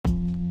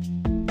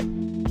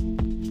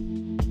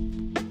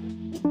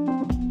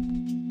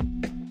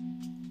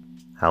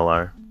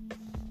Hello.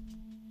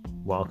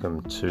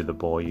 Welcome to the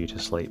Bore You to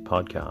Sleep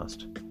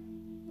podcast.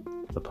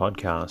 The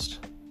podcast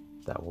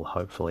that will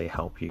hopefully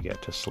help you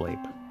get to sleep.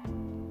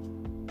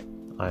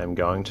 I am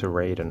going to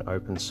read an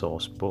open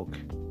source book,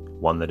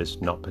 one that is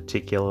not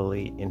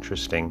particularly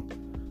interesting,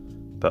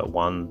 but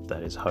one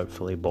that is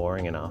hopefully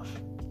boring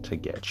enough to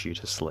get you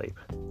to sleep.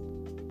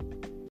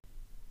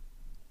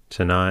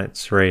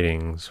 Tonight's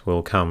readings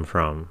will come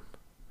from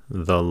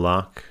The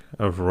Luck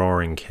of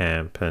Roaring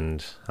Camp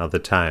and Other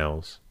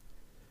Tales,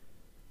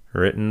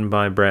 written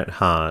by Bret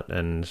Harte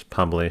and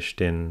published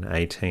in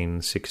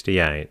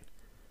 1868.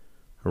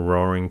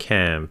 Roaring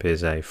Camp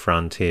is a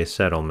frontier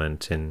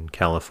settlement in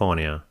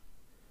California.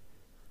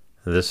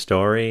 The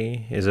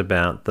story is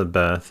about the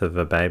birth of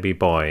a baby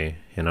boy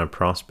in a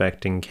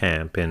prospecting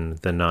camp in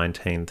the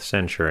 19th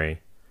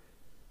century.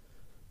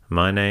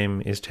 My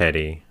name is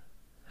Teddy,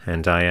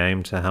 and I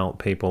aim to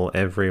help people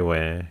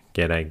everywhere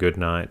get a good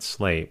night's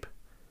sleep.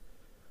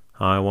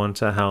 I want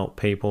to help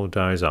people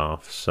doze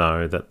off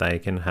so that they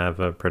can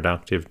have a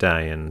productive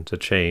day and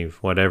achieve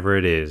whatever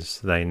it is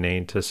they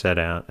need to set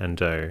out and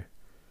do.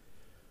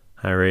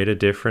 I read a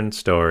different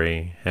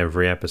story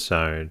every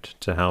episode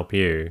to help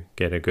you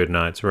get a good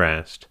night's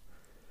rest.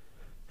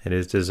 It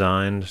is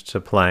designed to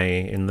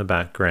play in the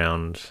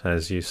background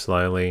as you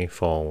slowly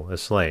fall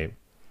asleep.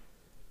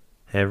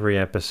 Every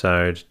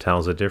episode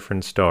tells a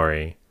different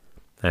story,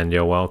 and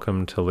you're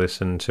welcome to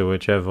listen to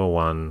whichever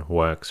one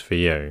works for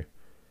you.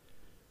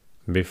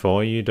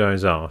 Before you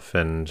doze off,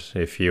 and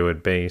if you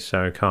would be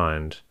so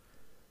kind,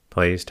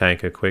 please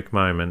take a quick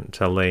moment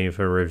to leave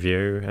a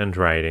review and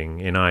rating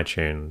in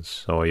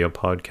iTunes or your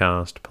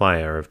podcast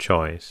player of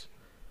choice.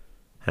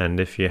 And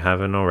if you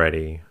haven't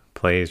already,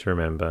 please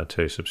remember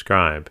to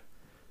subscribe.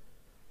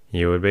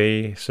 You would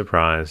be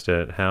surprised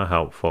at how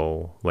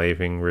helpful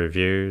leaving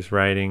reviews,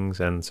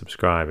 ratings, and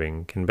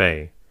subscribing can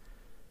be.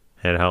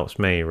 It helps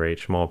me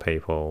reach more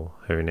people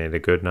who need a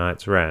good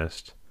night's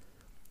rest.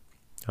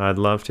 I'd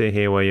love to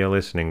hear where you're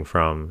listening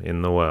from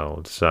in the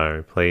world,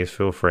 so please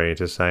feel free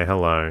to say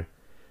hello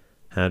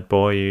at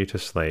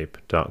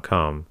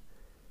boreyoutosleep.com.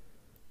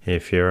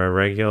 If you're a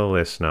regular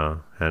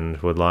listener and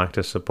would like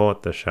to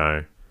support the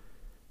show,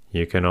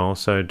 you can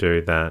also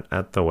do that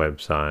at the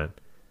website.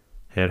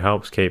 It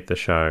helps keep the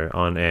show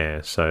on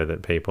air so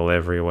that people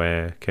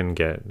everywhere can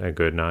get a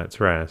good night's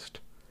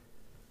rest.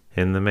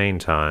 In the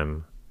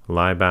meantime,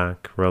 lie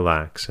back,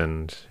 relax,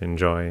 and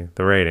enjoy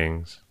the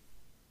readings.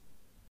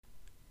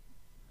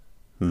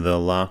 The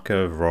Luck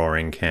of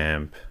Roaring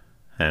Camp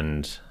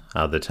and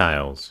Other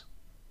Tales.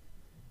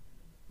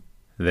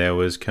 There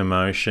was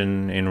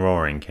commotion in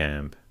Roaring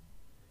Camp.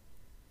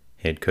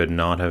 It could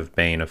not have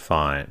been a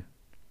fight,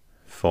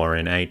 for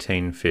in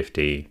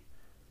 1850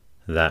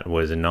 that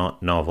was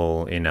not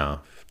novel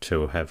enough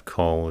to have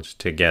called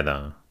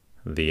together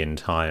the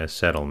entire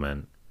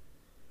settlement.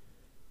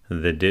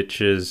 The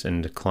ditches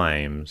and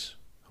claims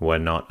were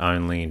not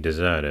only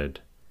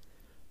deserted,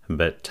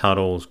 but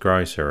Tuttle's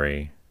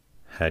grocery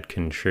had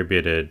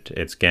contributed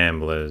its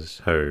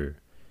gamblers who,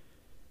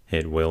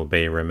 it will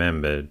be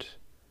remembered,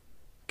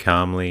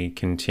 calmly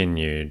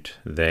continued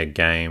their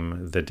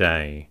game the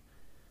day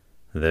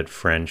that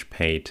French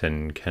Pete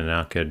and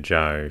Kanaka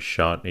Joe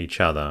shot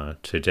each other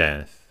to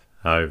death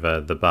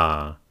over the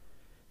bar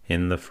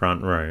in the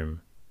front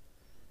room.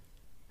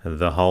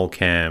 The whole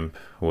camp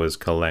was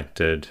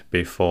collected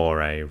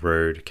before a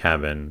rude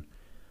cabin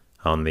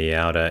on the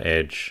outer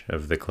edge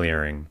of the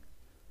clearing.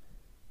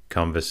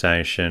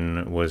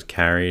 Conversation was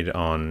carried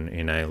on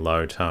in a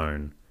low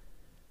tone,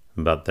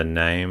 but the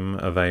name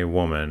of a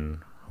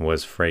woman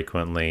was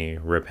frequently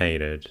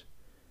repeated.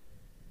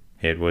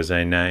 It was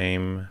a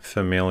name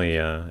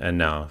familiar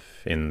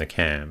enough in the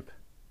camp.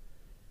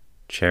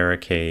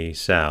 Cherokee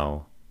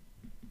Sal.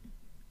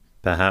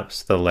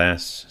 Perhaps the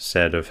less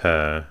said of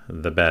her,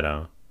 the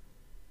better.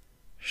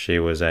 She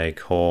was a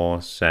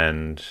coarse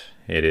and,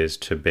 it is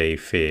to be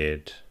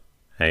feared,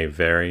 a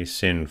very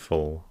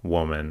sinful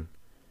woman.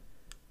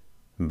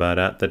 But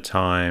at the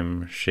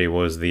time she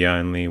was the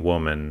only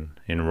woman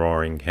in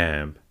Roaring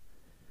Camp,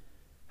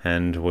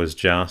 and was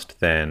just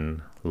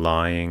then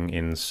lying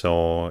in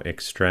sore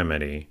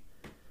extremity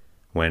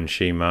when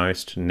she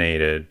most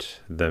needed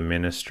the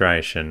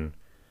ministration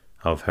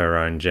of her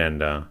own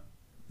gender.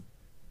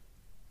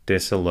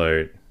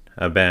 Dissolute,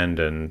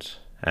 abandoned,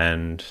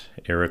 and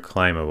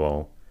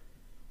irreclaimable,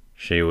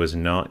 she was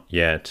not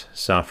yet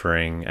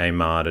suffering a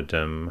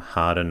martyrdom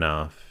hard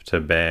enough to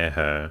bear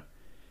her,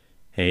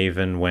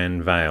 even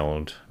when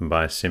veiled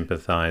by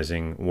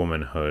sympathizing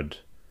womanhood,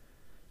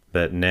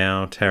 but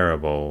now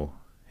terrible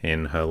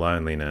in her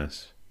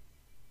loneliness.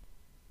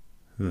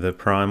 The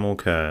primal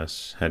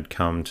curse had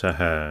come to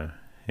her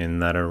in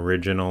that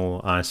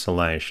original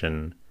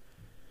isolation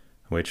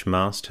which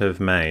must have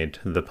made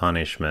the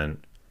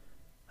punishment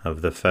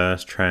of the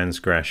first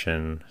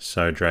transgression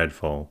so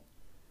dreadful.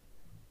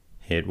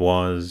 It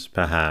was,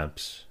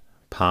 perhaps,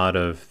 part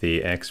of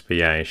the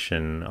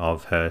expiation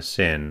of her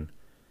sin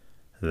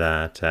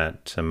that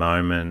at a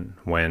moment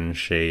when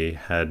she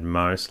had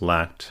most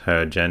lacked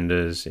her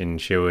gender's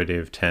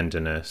intuitive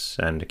tenderness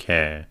and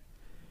care,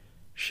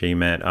 she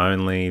met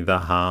only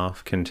the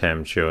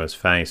half-contemptuous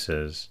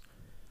faces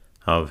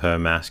of her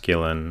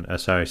masculine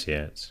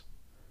associates.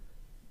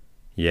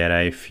 Yet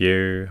a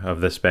few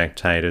of the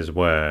spectators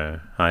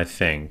were, I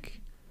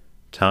think,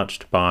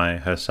 touched by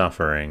her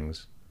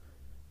sufferings.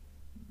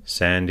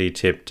 Sandy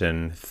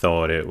Tipton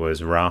thought it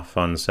was rough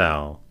on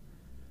Sal,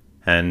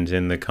 and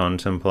in the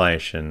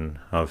contemplation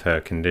of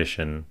her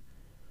condition,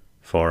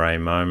 for a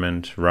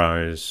moment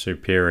rose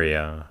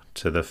superior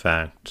to the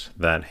fact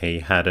that he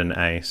had an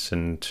ace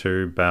and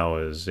 2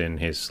 Boers in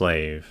his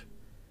sleeve.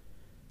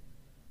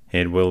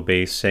 It will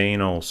be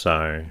seen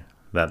also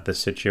that the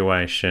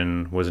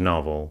situation was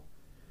novel.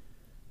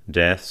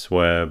 Deaths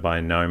were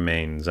by no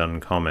means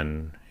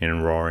uncommon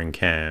in Roaring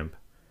Camp,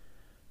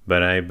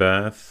 but a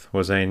birth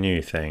was a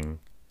new thing.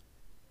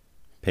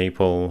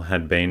 People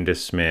had been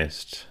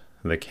dismissed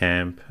the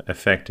camp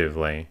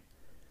effectively,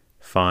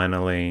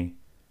 finally,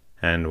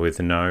 and with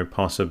no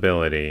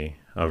possibility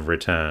of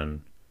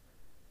return.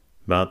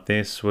 But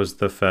this was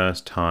the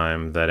first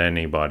time that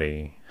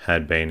anybody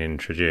had been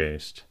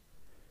introduced,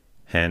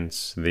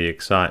 hence the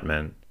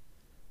excitement.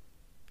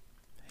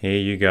 "Here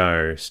you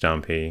go,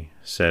 Stumpy,"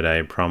 said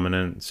a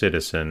prominent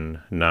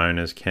citizen known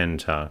as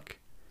Kentuck,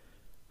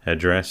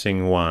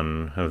 addressing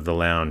one of the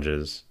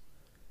loungers.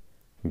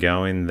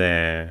 "Go in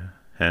there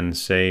and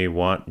see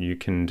what you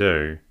can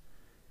do.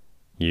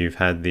 You've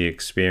had the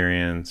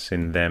experience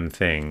in them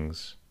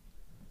things."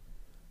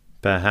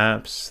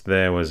 Perhaps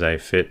there was a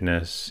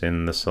fitness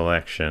in the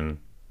selection.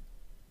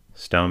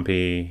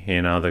 Stumpy,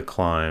 in other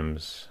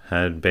climes,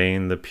 had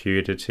been the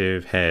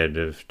putative head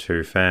of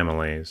 2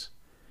 families.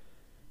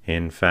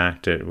 In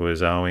fact, it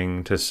was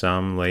owing to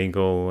some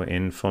legal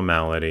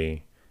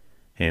informality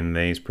in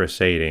these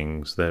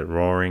proceedings that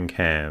Roaring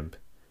Camp,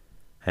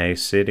 a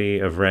city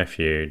of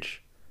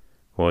refuge,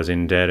 was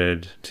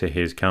indebted to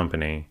his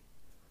company.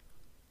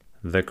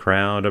 The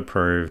crowd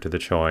approved the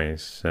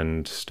choice,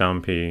 and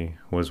Stumpy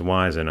was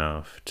wise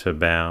enough to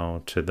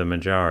bow to the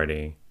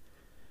majority.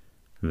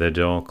 The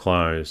door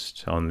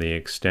closed on the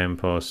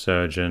extempore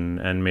surgeon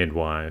and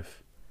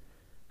midwife,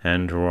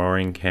 and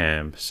Roaring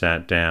Camp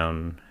sat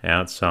down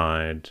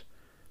outside,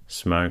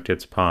 smoked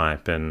its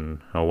pipe, and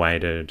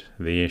awaited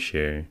the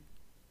issue.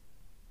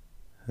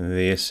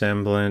 The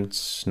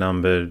assemblance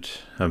numbered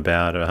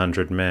about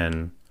 100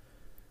 men.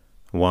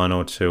 1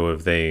 or 2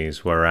 of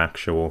these were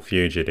actual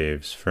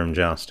fugitives from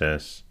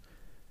justice.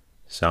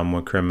 Some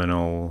were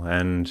criminal,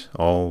 and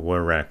all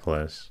were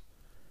reckless.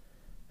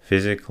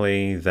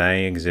 Physically,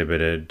 they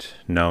exhibited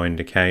no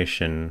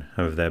indication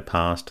of their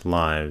past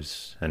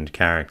lives and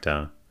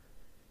character.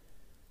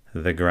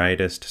 The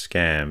greatest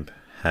scamp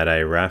had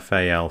a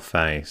Raphael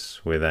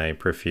face with a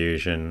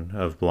profusion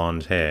of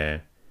blonde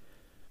hair.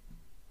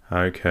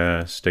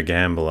 Oakhurst, a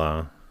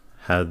gambler,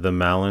 had the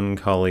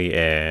melancholy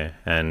air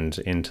and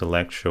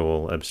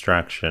intellectual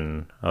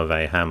abstraction of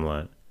a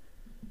Hamlet.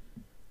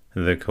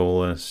 The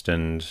coolest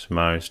and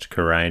most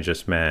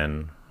courageous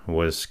man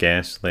was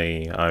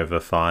scarcely over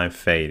 5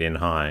 feet in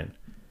height,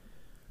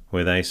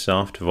 with a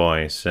soft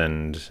voice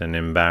and an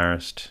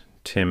embarrassed,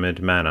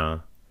 timid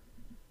manner.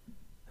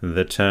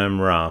 The term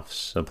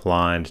roughs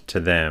applied to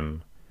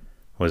them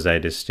was a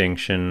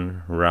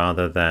distinction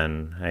rather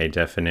than a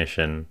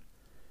definition.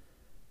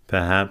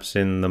 Perhaps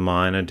in the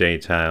minor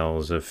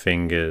details of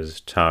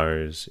fingers,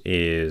 toes,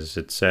 ears,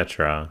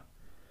 etc.,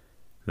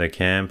 the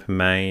camp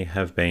may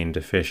have been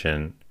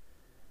deficient,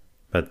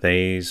 but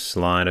these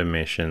slight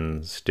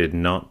omissions did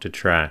not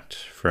detract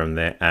from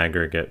their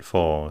aggregate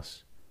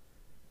force.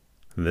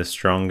 The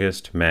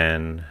strongest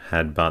man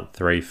had but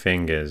 3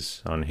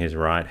 fingers on his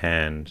right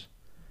hand.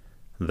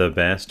 The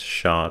best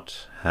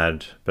shot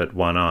had but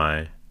 1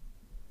 eye.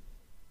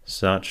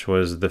 Such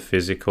was the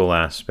physical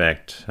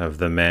aspect of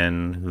the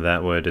men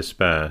that were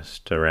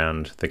dispersed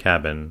around the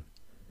cabin.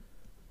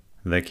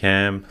 The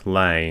camp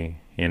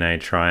lay in a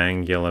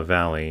triangular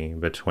valley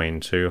between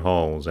 2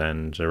 halls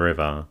and a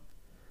river.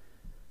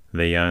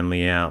 The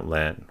only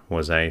outlet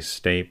was a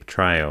steep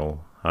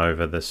trail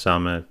over the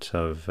summit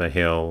of a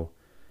hill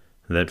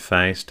that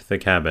faced the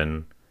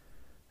cabin,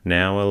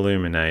 now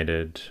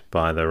illuminated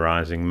by the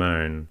rising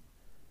moon.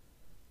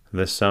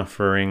 The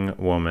suffering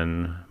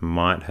woman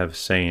might have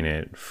seen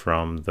it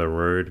from the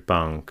rude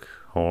bunk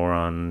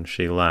whereon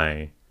she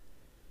lay,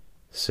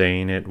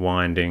 seen it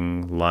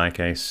winding like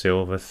a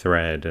silver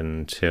thread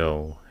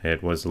until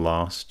it was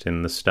lost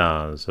in the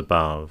stars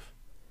above.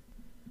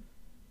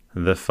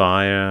 The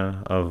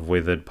fire of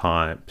withered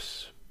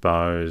pipes,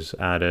 bows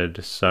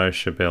added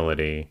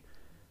sociability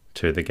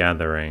to the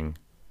gathering.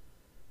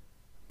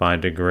 By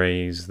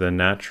degrees the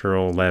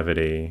natural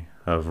levity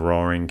of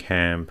Roaring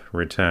Camp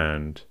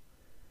returned.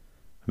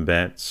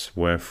 Bets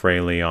were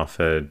freely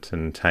offered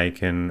and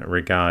taken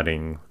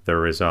regarding the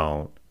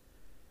result.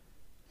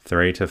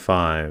 3 to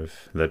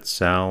 5 that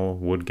Sal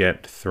would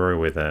get through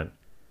with it,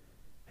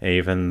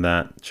 even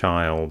that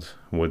child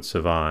would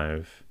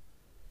survive.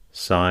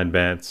 side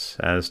bets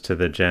as to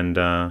the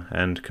gender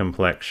and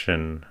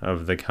complexion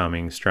of the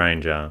coming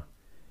stranger.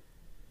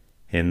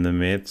 In the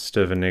midst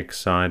of an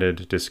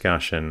excited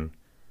discussion,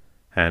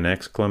 an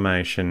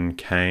exclamation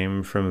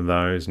came from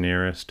those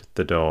nearest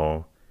the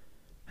door,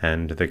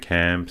 and the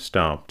camp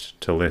stopped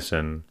to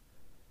listen.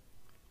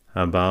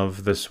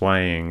 Above the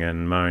swaying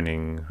and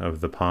moaning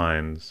of the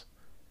pines,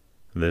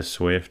 the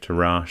swift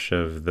rush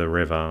of the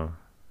river,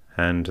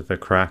 and the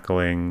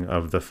crackling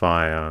of the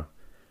fire,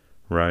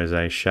 rose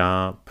a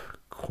sharp,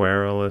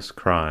 querulous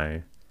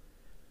cry,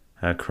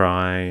 a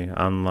cry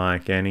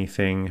unlike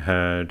anything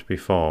heard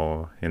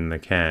before in the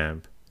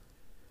camp.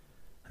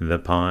 The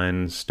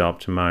pines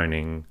stopped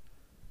moaning,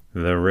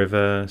 the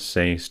river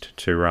ceased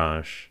to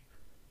rush,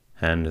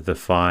 and the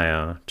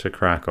fire to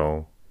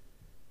crackle.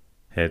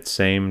 It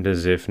seemed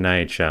as if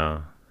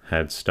nature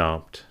had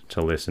stopped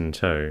to listen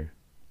too.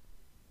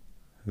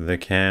 The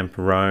camp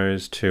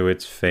rose to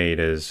its feet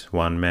as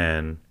one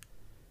man.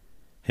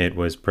 It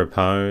was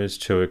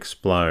proposed to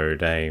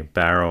explode a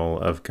barrel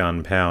of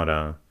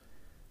gunpowder,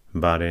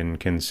 but in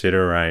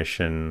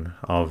consideration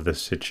of the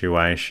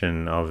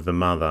situation of the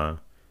mother,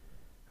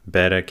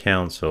 better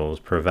counsels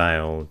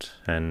prevailed,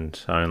 and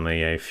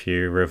only a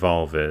few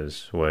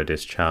revolvers were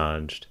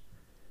discharged.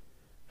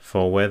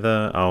 For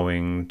whether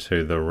owing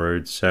to the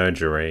rude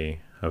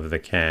surgery of the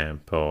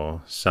camp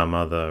or some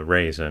other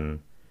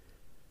reason,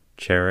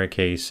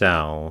 Cherokee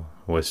Sal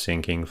was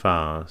sinking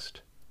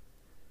fast.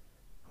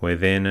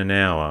 Within an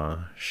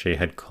hour she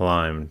had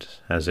climbed,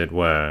 as it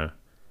were,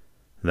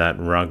 that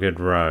rugged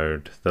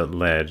road that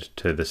led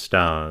to the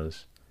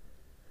stars,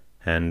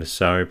 and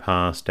so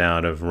passed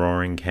out of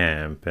Roaring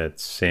Camp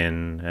its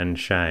sin and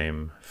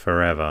shame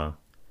forever.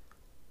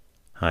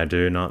 I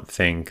do not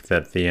think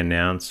that the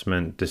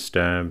announcement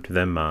disturbed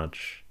them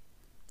much,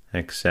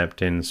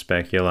 except in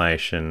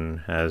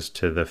speculation as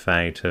to the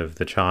fate of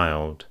the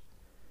child.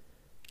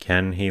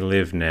 Can he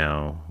live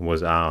now?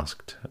 Was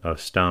asked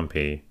of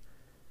Stumpy.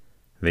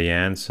 The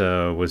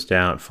answer was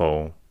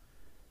doubtful,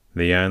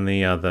 the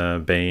only other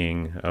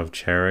being of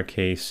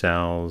Cherokee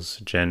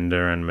Sal's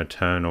gender and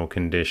maternal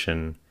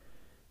condition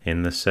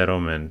in the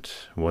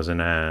settlement was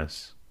an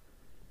ass.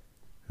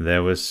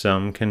 There was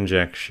some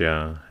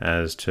conjecture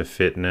as to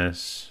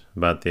fitness,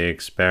 but the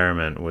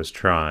experiment was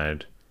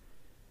tried.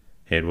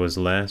 It was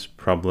less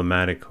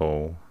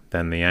problematical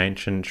than the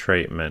ancient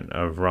treatment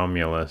of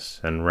Romulus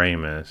and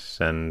Remus,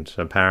 and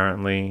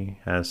apparently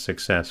as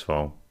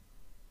successful.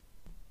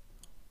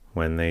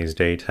 When these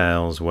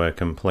details were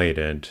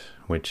completed,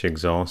 which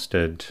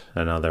exhausted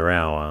another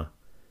hour,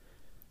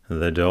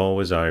 the door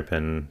was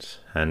opened,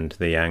 and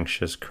the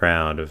anxious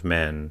crowd of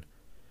men,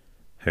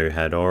 who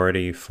had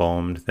already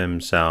formed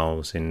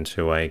themselves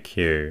into a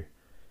queue,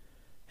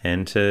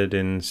 entered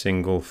in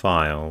single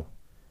file.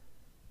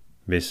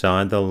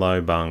 Beside the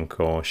low bunk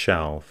or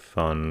shelf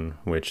on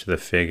which the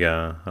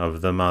figure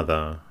of the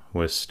mother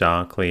was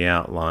starkly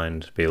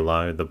outlined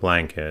below the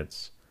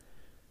blankets,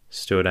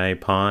 stood a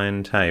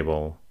pine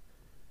table.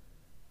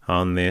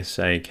 On this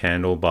a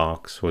candle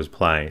box was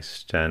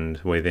placed, and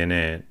within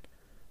it,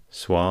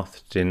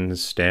 swathed in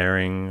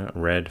staring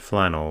red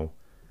flannel,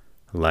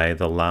 lay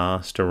the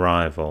last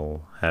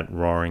arrival at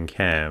Roaring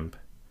Camp.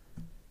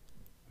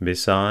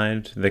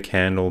 Beside the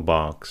candle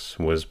box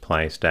was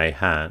placed a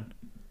hat.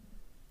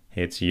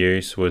 Its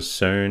use was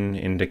soon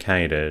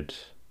indicated.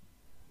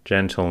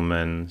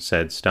 "Gentlemen,"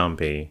 said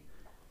Stumpy,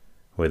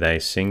 with a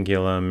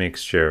singular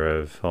mixture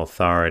of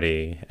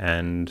authority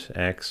and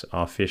ex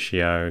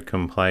officio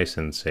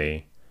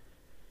complacency,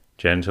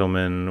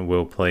 "gentlemen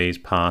will please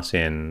pass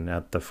in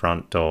at the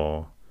front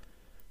door,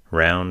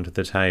 round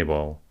the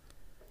table,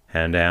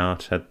 and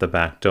out at the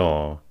back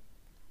door.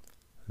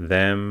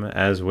 Them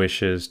as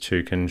wishes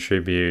to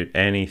contribute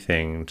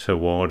anything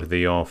toward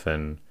the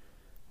orphan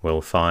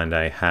will find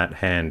a hat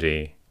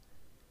handy."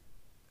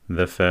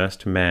 The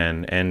first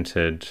man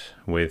entered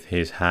with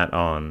his hat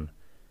on.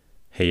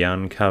 He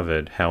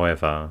uncovered,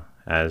 however,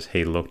 as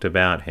he looked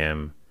about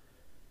him,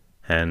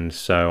 and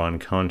so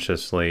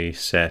unconsciously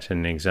set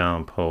an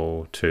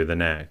example to the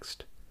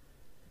next.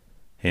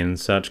 In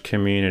such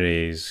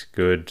communities,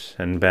 good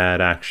and bad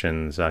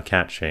actions are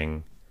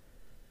catching.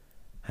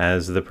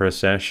 As the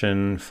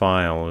procession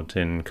filed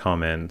in,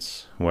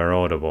 comments were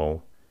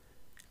audible,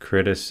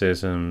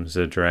 criticisms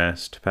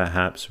addressed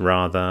perhaps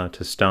rather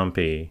to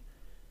Stumpy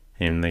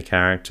in the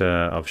character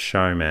of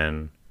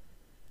showman.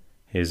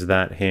 "Is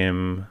that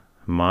him?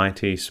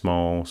 Mighty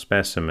small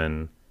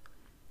specimen.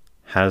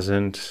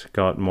 Hasn't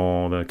got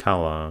more the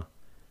colour.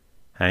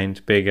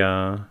 Ain't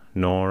bigger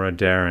nor a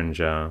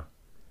derringer."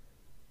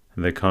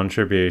 The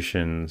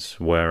contributions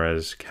were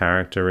as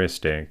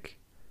characteristic: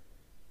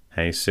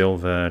 a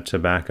silver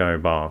tobacco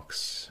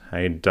box,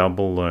 a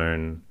double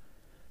loon,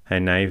 a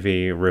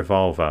navy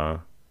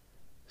revolver,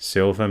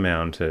 silver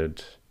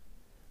mounted,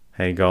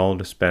 a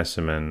gold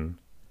specimen,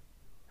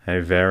 a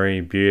very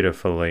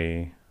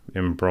beautifully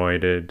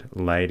embroidered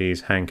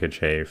lady's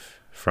handkerchief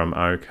from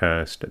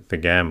Oakhurst the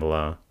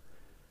Gambler,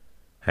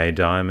 a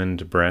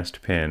diamond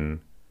breast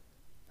pin,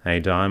 a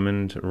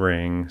diamond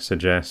ring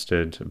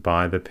suggested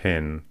by the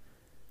pin,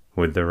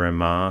 with the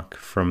remark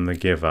from the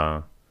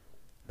giver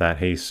that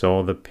he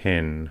saw the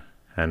pin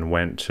and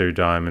went 2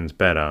 diamonds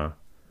better.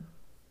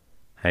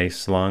 A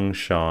slung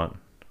shot,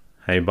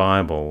 a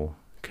Bible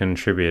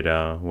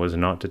contributor was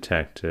not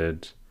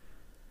detected.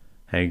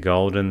 A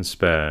golden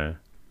spur,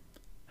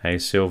 a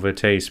silver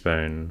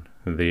teaspoon,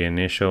 the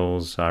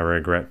initials, I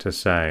regret to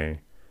say,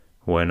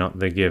 were not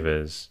the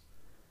givers.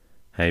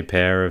 A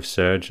pair of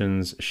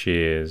surgeon's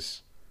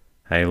shears,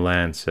 a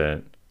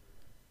lancet,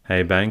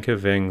 a Bank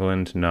of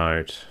England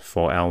note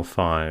for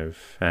L5,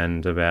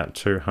 and about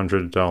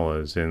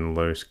 $200 in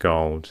loose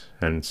gold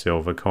and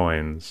silver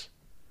coins.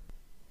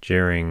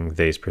 During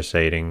these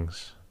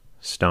proceedings,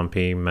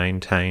 Stumpy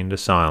maintained a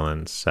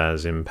silence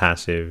as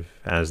impassive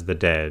as the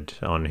dead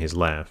on his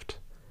left,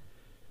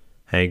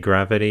 a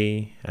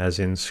gravity as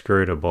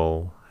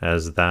inscrutable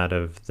as that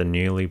of the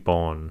newly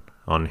born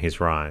on his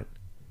right.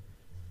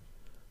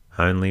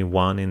 Only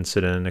one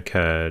incident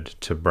occurred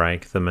to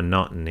break the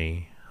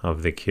monotony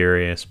of the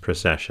curious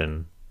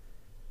procession.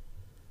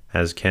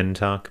 As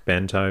Kentuck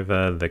bent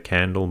over the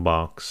candle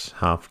box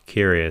half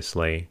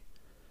curiously,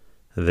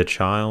 the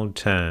child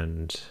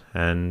turned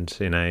and,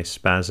 in a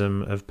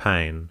spasm of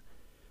pain,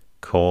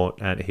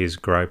 caught at his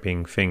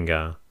groping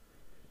finger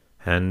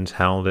and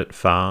held it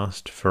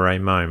fast for a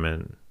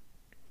moment.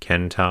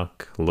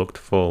 Kentuck looked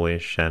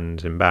foolish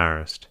and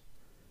embarrassed.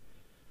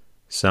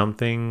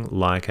 Something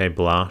like a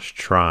blush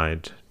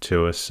tried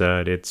to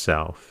assert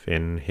itself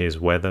in his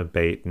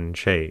weather-beaten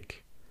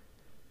cheek.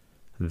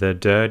 "The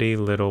dirty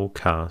little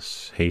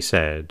cuss," he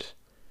said,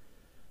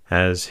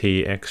 as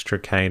he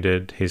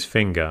extricated his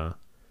finger,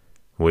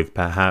 with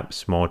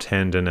perhaps more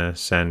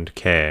tenderness and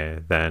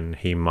care than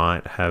he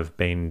might have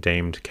been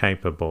deemed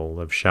capable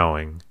of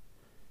showing.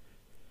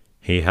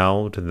 He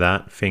held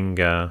that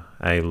finger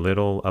a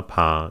little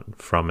apart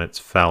from its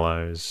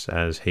fellows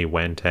as he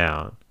went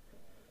out,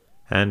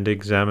 and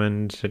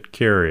examined it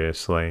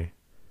curiously.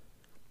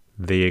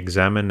 The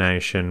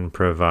examination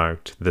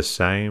provoked the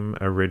same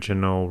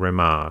original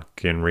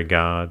remark in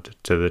regard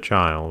to the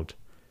child.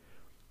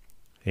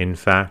 In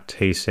fact,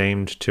 he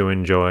seemed to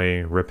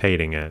enjoy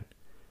repeating it.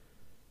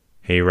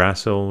 "He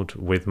wrestled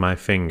with my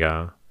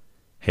finger,"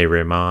 he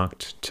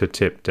remarked to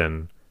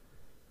Tipton,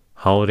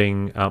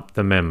 holding up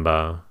the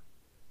member,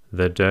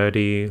 "the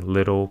dirty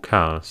little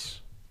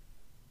cuss."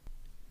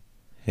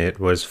 It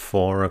was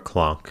 4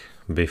 o'clock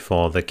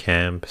before the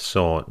camp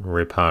sought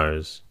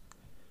repose.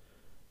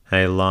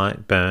 A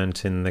light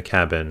burnt in the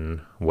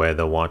cabin where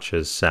the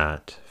watchers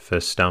sat, for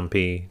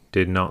Stumpy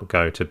did not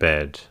go to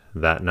bed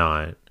that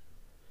night.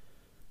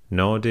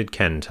 Nor did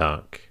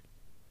Kentuck.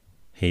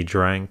 He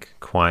drank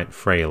quite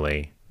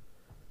freely,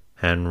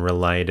 and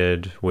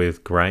related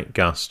with great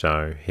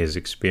gusto his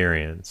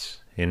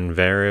experience,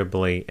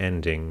 invariably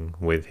ending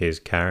with his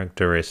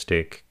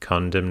characteristic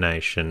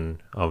condemnation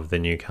of the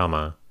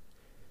newcomer.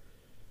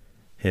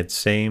 It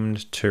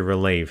seemed to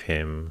relieve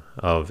him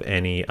of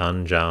any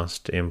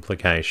unjust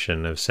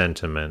implication of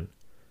sentiment,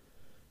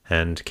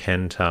 and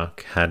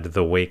Kentuck had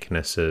the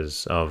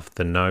weaknesses of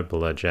the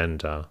nobler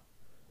gender.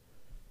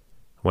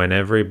 When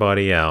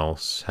everybody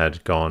else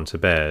had gone to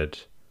bed,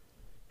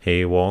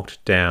 he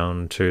walked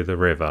down to the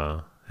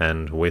river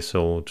and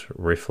whistled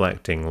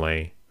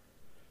reflectingly.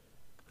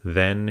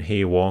 Then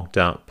he walked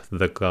up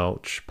the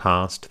gulch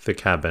past the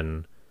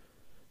cabin,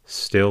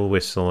 still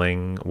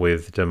whistling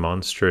with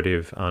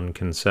demonstrative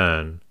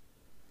unconcern.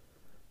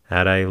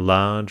 At a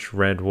large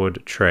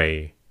redwood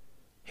tree,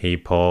 he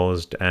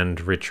paused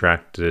and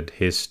retracted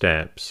his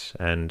steps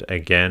and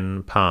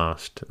again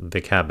passed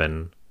the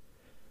cabin.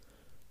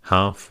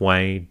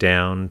 Halfway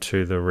down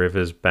to the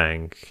river's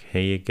bank,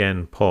 he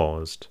again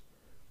paused,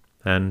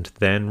 and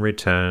then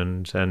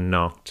returned and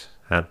knocked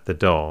at the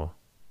door.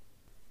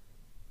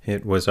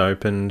 It was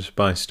opened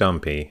by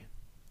Stumpy.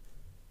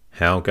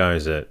 "How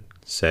goes it?"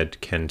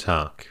 said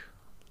Kentuck,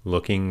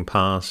 looking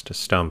past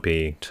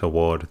Stumpy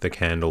toward the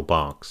candle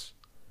box.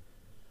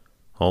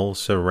 "All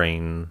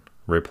serene,"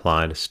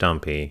 replied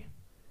Stumpy.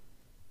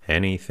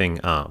 "Anything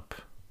up?"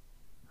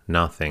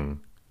 "Nothing."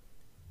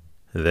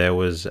 There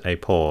was a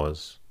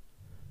pause,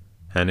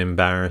 an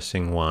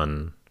embarrassing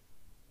one,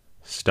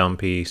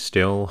 Stumpy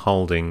still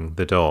holding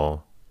the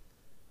door.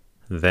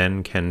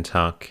 Then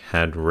Kentuck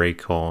had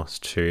recourse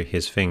to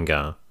his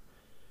finger,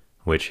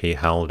 which he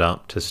held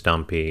up to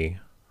Stumpy,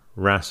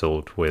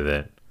 wrestled with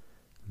it.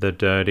 "The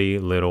dirty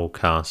little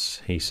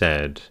cuss," he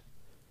said,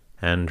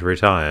 and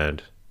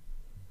retired.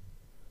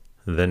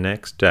 The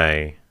next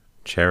day,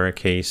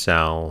 Cherokee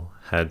Sal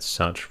had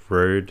such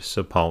rude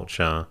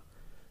sepulture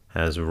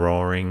as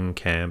Roaring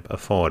Camp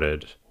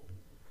afforded.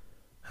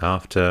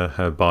 After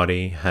her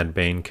body had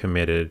been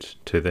committed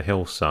to the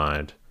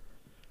hillside,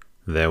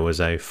 there was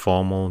a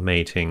formal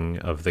meeting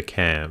of the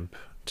camp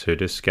to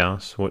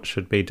discuss what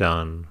should be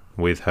done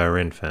with her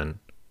infant.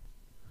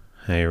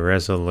 A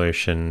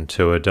resolution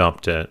to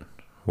adopt it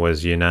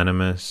was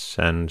unanimous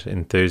and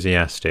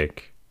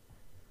enthusiastic,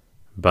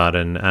 but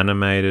an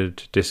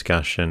animated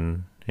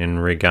discussion in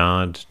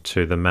regard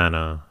to the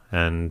manner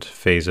and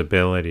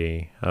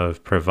feasibility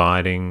of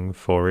providing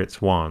for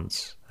its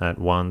wants at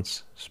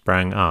once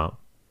sprang up.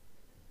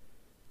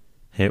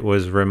 It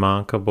was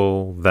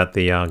remarkable that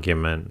the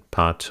argument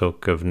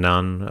partook of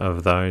none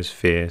of those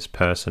fierce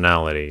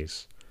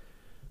personalities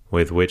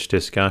with which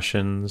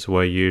discussions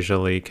were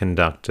usually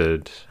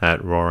conducted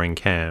at Roaring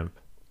Camp.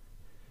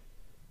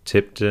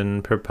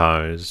 Tipton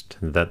proposed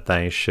that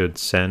they should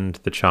send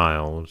the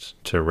child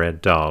to Red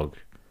Dog,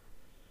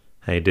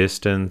 a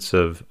distance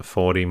of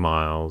 40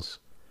 miles,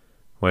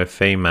 where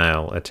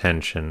female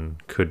attention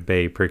could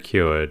be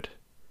procured.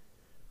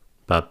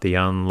 But the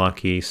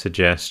unlucky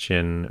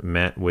suggestion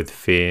met with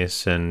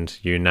fierce and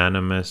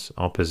unanimous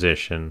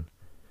opposition.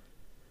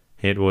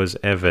 It was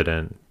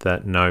evident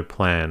that no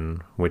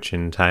plan which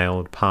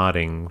entailed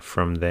parting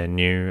from their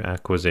new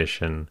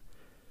acquisition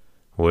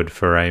would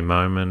for a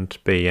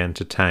moment be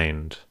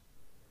entertained.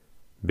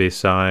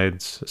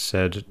 Besides,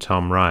 said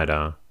Tom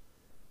Ryder,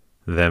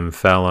 them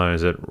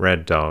fellows at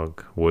Red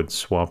Dog would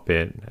swap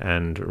it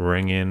and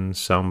ring in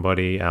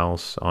somebody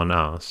else on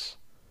us.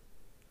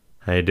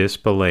 A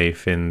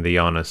disbelief in the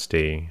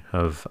honesty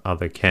of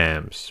other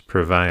camps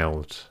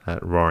prevailed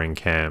at Roaring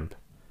Camp,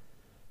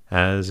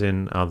 as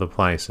in other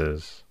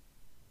places.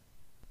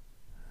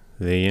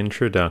 The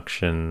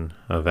introduction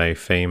of a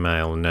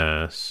female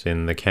nurse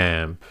in the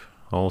camp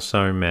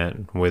also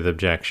met with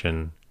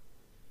objection.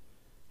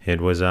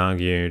 It was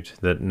argued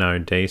that no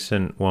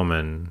decent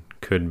woman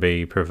could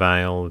be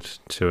prevailed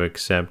to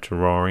accept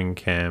Roaring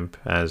Camp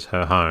as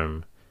her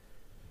home,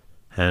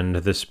 and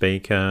the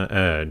speaker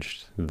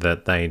urged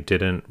that they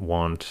didn't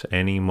want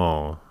any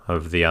more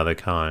of the other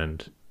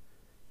kind.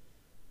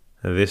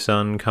 This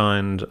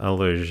unkind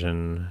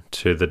allusion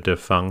to the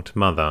defunct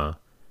mother,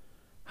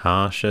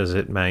 harsh as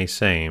it may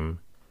seem,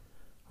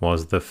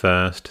 was the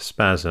first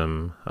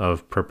spasm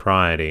of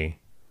propriety,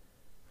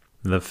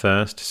 the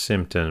first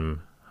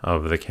symptom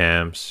of the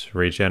camp's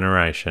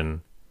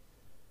regeneration.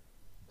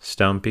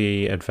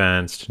 Stumpy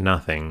advanced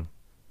nothing.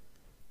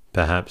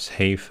 Perhaps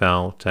he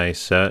felt a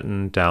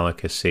certain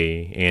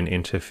delicacy in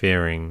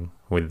interfering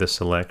with the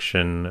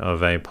selection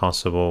of a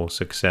possible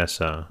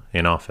successor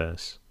in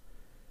office.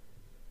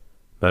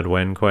 But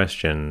when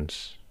questioned,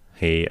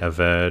 he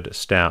averred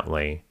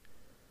stoutly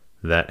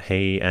that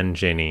he and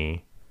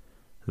Ginny,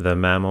 the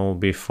mammal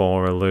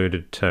before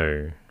alluded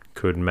to,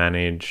 could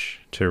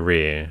manage to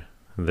rear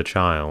the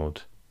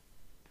child.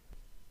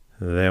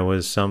 There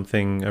was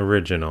something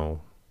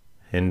original,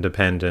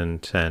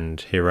 independent and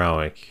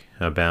heroic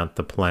about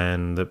the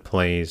plan that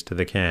pleased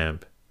the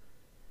camp.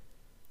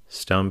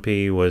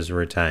 Stumpy was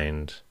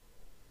retained.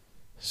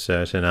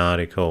 Certain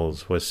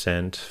articles were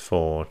sent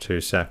for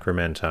to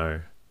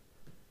Sacramento.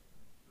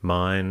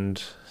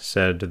 Mind,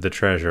 said the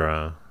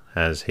treasurer,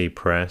 as he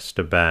pressed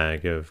a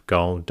bag of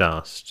gold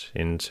dust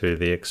into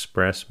the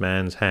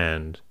expressman's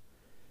hand,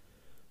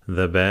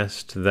 the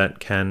best that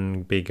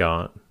can be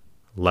got,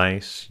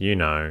 lace, you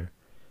know,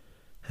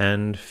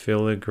 and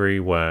filigree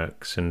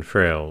works and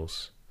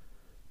frills,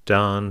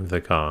 darn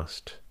the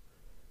cost.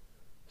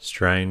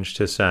 Strange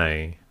to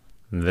say,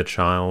 the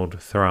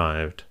child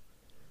thrived.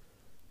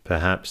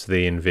 Perhaps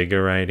the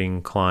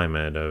invigorating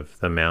climate of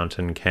the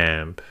mountain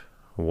camp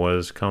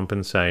was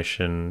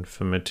compensation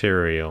for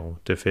material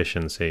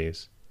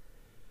deficiencies.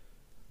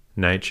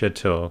 Nature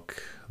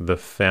took the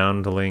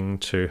foundling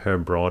to her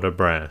broader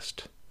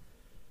breast.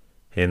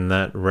 In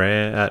that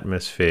rare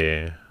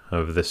atmosphere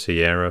of the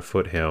Sierra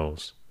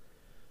foothills,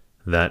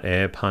 that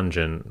air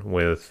pungent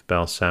with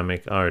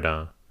balsamic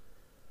odour,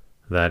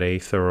 that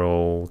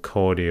ethereal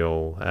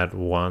cordial at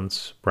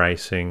once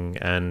bracing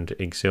and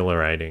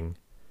exhilarating,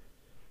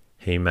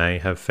 he may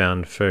have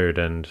found food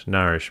and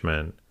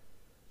nourishment,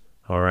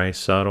 or a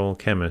subtle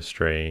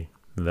chemistry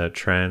that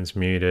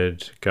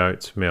transmuted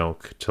goat's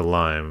milk to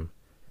lime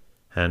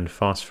and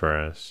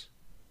phosphorus.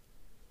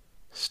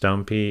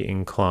 Stumpy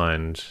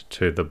inclined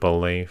to the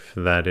belief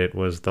that it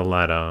was the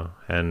latter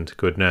and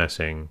good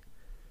nursing.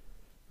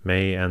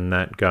 Me and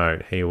that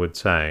goat, he would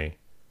say,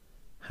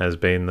 has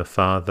been the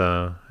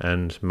father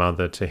and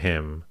mother to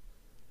him.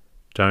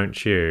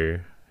 Don't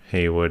you,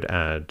 he would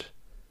add,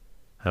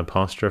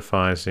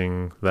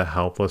 apostrophizing the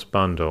helpless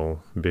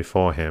bundle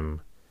before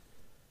him,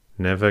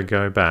 never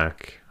go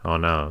back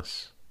on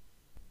us.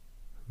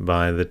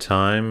 By the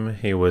time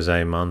he was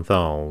a month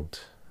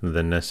old,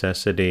 the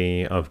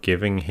necessity of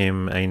giving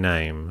him a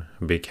name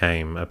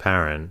became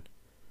apparent.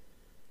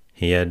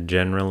 He had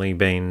generally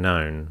been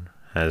known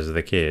as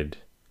the Kid,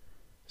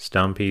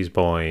 Stumpy's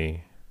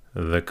boy,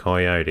 the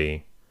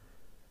Coyote,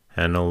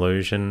 an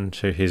allusion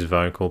to his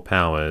vocal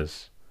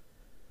powers,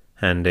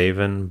 and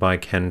even by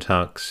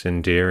Kentuck's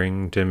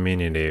endearing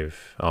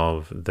diminutive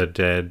of the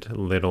dead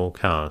little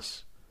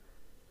cuss.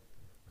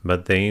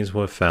 But these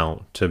were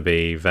felt to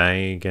be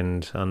vague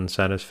and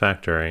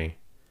unsatisfactory,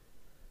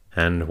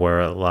 and were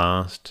at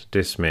last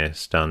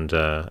dismissed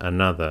under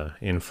another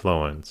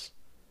influence.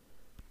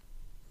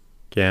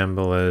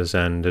 Gamblers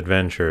and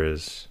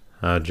adventurers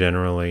are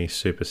generally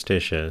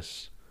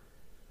superstitious,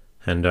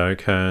 and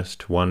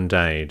Oakhurst one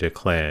day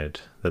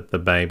declared that the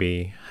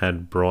baby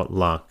had brought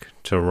luck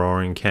to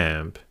Roaring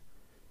Camp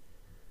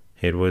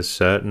It was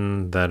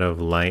certain that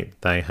of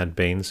late they had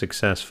been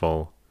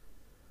successful.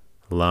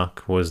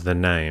 Luck was the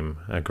name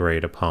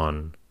agreed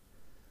upon,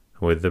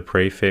 with the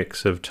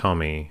prefix of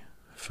Tommy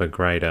for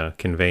greater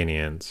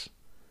convenience.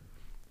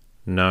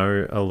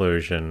 No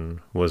allusion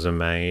was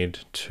made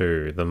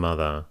to the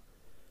mother,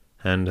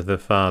 and the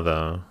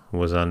father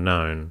was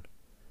unknown.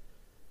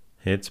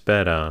 "It's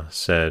better,"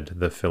 said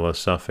the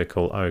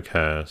philosophical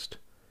Oakhurst,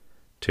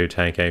 "to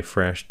take a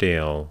fresh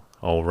deal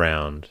all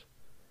round.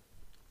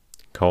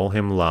 Call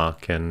him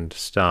Luck and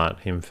start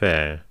him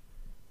fair."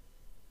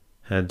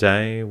 A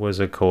day was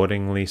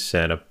accordingly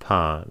set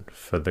apart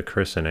for the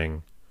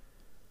christening.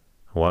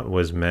 What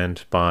was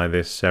meant by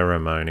this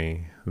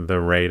ceremony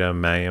the reader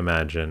may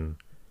imagine,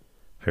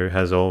 who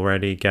has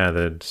already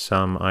gathered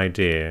some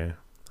idea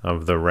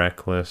of the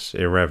reckless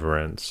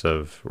irreverence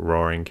of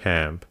Roaring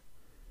Camp.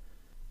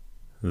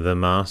 The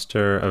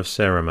master of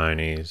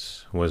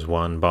ceremonies was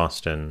one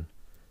Boston,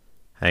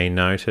 a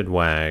noted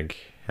wag,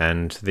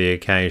 and the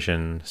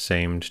occasion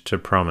seemed to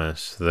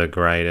promise the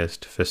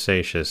greatest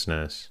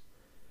facetiousness.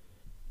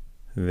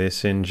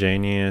 This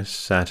ingenious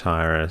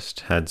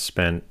satirist had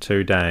spent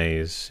 2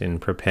 days in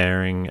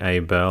preparing a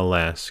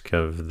burlesque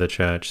of the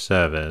church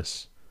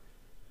service,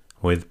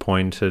 with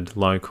pointed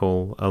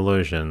local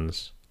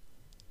allusions.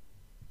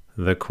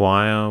 The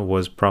choir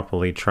was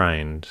properly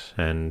trained,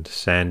 and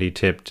Sandy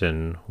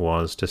Tipton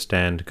was to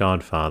stand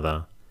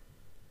godfather.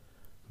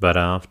 But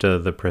after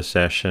the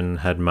procession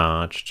had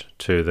marched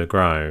to the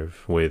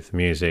grove with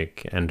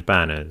music and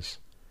banners,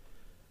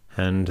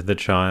 and the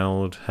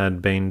child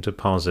had been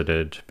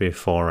deposited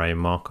before a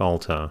mock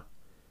altar,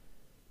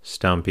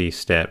 Stumpy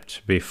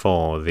stepped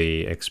before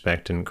the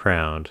expectant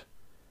crowd.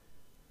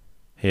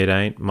 "It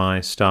ain't my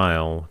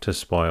style to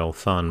spoil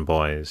fun,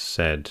 boys,"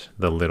 said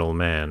the little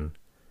man,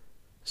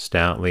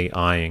 stoutly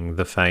eyeing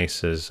the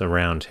faces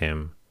around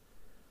him,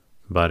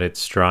 "but it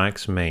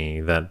strikes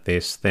me that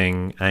this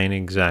thing ain't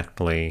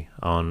exactly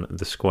on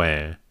the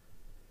square.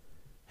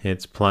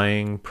 It's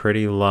playing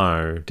pretty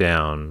low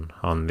down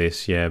on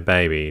this yer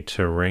baby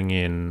to ring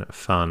in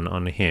fun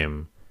on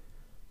him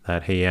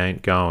that he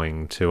ain't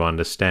going to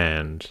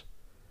understand.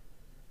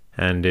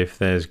 And if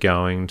there's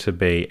going to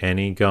be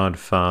any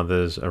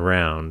godfathers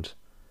around,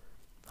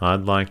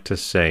 I'd like to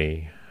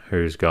see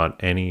who's got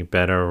any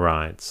better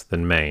rights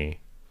than me."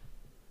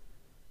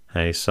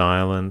 A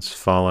silence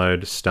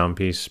followed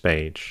Stumpy's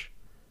speech.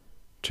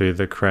 To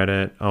the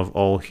credit of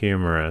all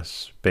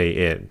humorists be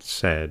it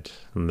said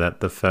that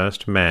the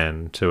first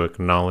man to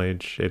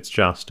acknowledge its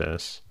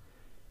justice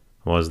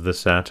was the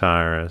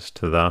satirist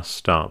thus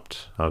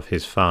stopped of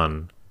his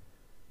fun.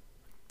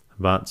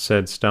 "But,"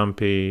 said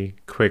Stumpy,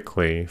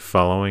 quickly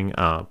following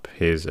up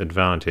his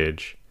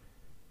advantage,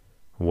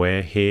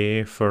 "we're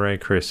here for a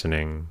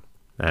christening,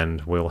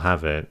 and we'll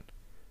have it.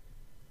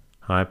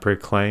 I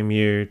proclaim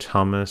you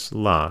Thomas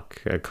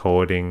Luck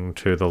according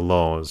to the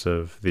laws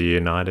of the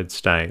United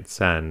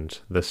States and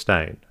the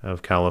state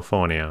of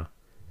California.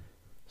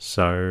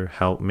 So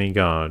help me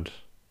God."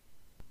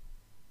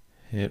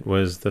 It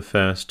was the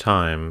first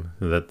time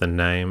that the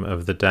name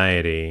of the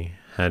deity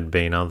had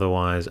been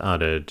otherwise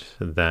uttered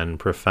than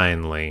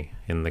profanely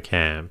in the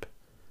camp.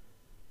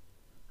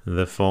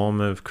 The form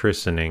of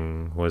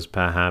christening was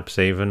perhaps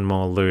even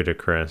more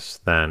ludicrous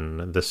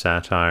than the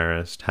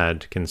satirist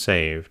had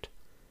conceived.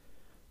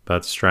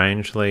 But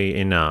strangely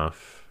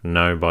enough,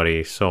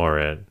 nobody saw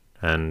it,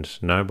 and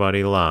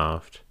nobody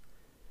laughed.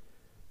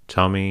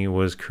 Tommy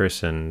was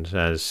christened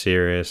as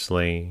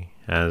seriously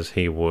as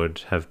he would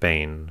have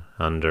been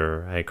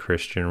under a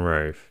Christian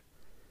roof,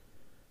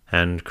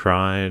 and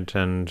cried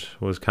and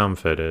was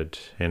comforted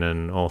in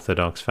an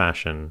orthodox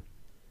fashion.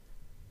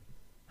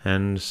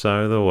 And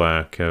so the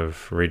work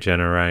of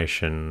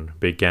regeneration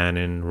began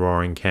in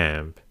Roaring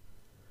Camp.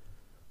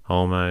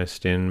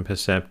 Almost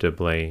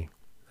imperceptibly,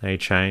 a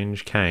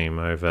change came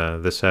over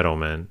the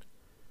settlement.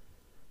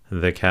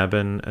 The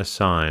cabin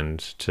assigned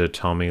to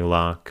Tommy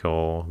Luck,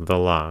 or the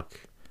Luck,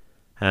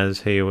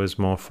 as he was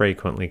more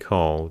frequently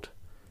called,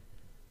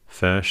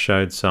 first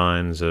showed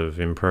signs of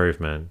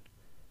improvement.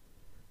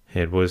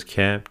 It was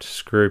kept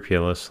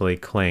scrupulously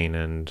clean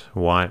and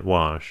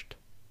whitewashed.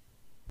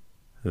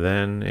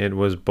 Then it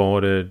was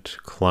boarded,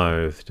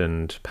 clothed,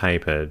 and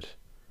papered.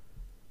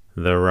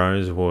 The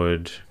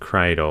rosewood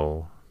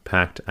cradle,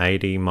 packed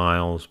 80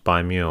 miles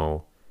by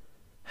mule,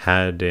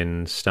 had,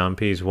 in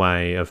Stumpy's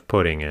way of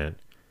putting it,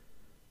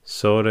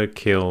 sorta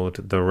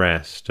killed the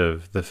rest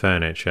of the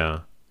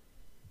furniture.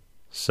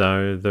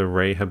 So the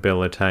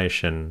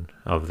rehabilitation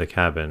of the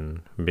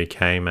cabin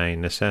became a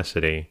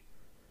necessity.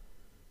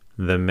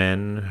 The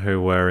men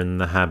who were in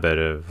the habit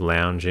of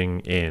lounging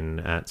in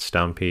at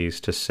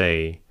Stumpy's to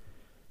see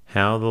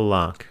how the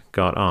Luck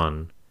got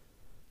on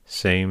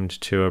seemed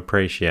to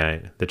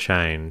appreciate the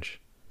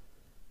change,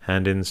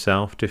 and in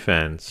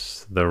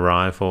self-defense the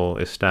rival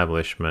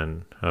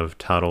establishment of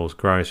Tuttle's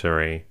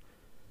Grocery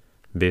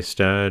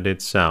bestirred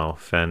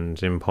itself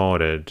and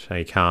imported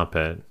a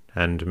carpet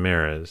and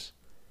mirrors.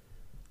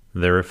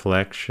 The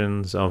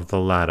reflections of the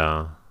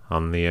latter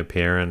on the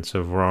appearance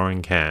of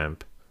Roaring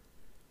Camp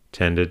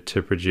tended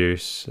to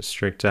produce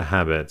stricter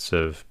habits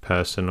of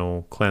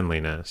personal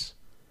cleanliness.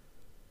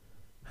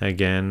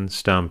 Again,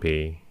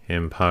 Stumpy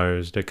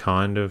imposed a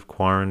kind of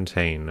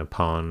quarantine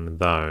upon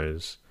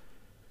those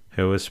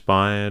who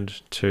aspired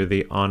to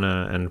the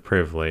honour and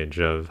privilege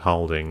of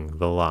holding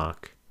the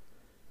luck.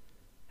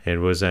 It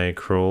was a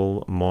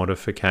cruel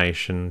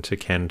mortification to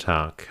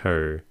Kentuck,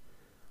 who,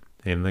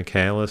 in the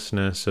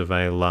carelessness of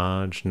a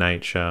large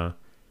nature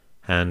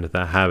and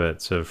the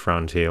habits of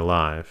frontier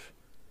life,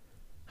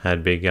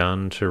 had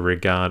begun to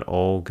regard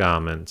all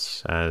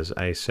garments as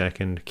a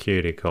second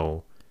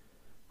cuticle,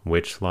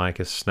 which like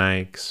a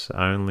snake's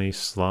only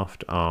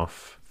sloughed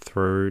off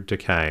through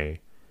decay,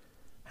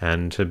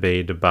 and to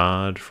be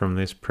debarred from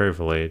this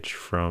privilege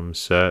from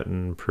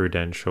certain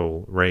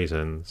prudential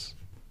reasons.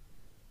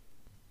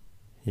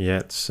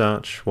 Yet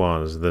such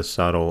was the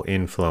subtle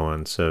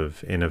influence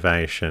of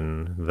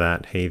innovation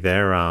that he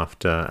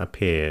thereafter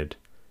appeared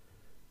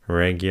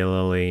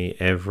regularly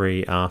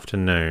every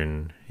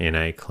afternoon in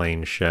a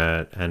clean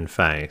shirt and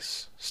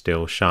face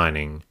still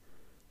shining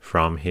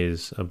from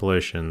his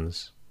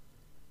ablutions.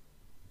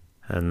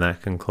 And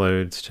that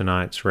concludes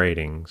tonight's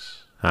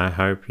readings. I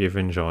hope you've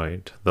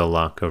enjoyed The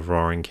Luck of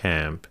Roaring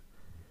Camp.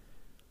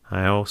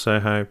 I also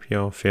hope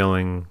you're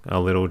feeling a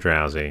little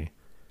drowsy.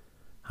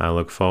 I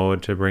look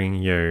forward to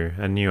bringing you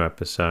a new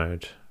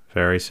episode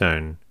very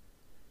soon.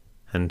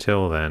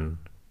 Until then,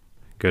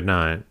 good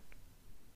night.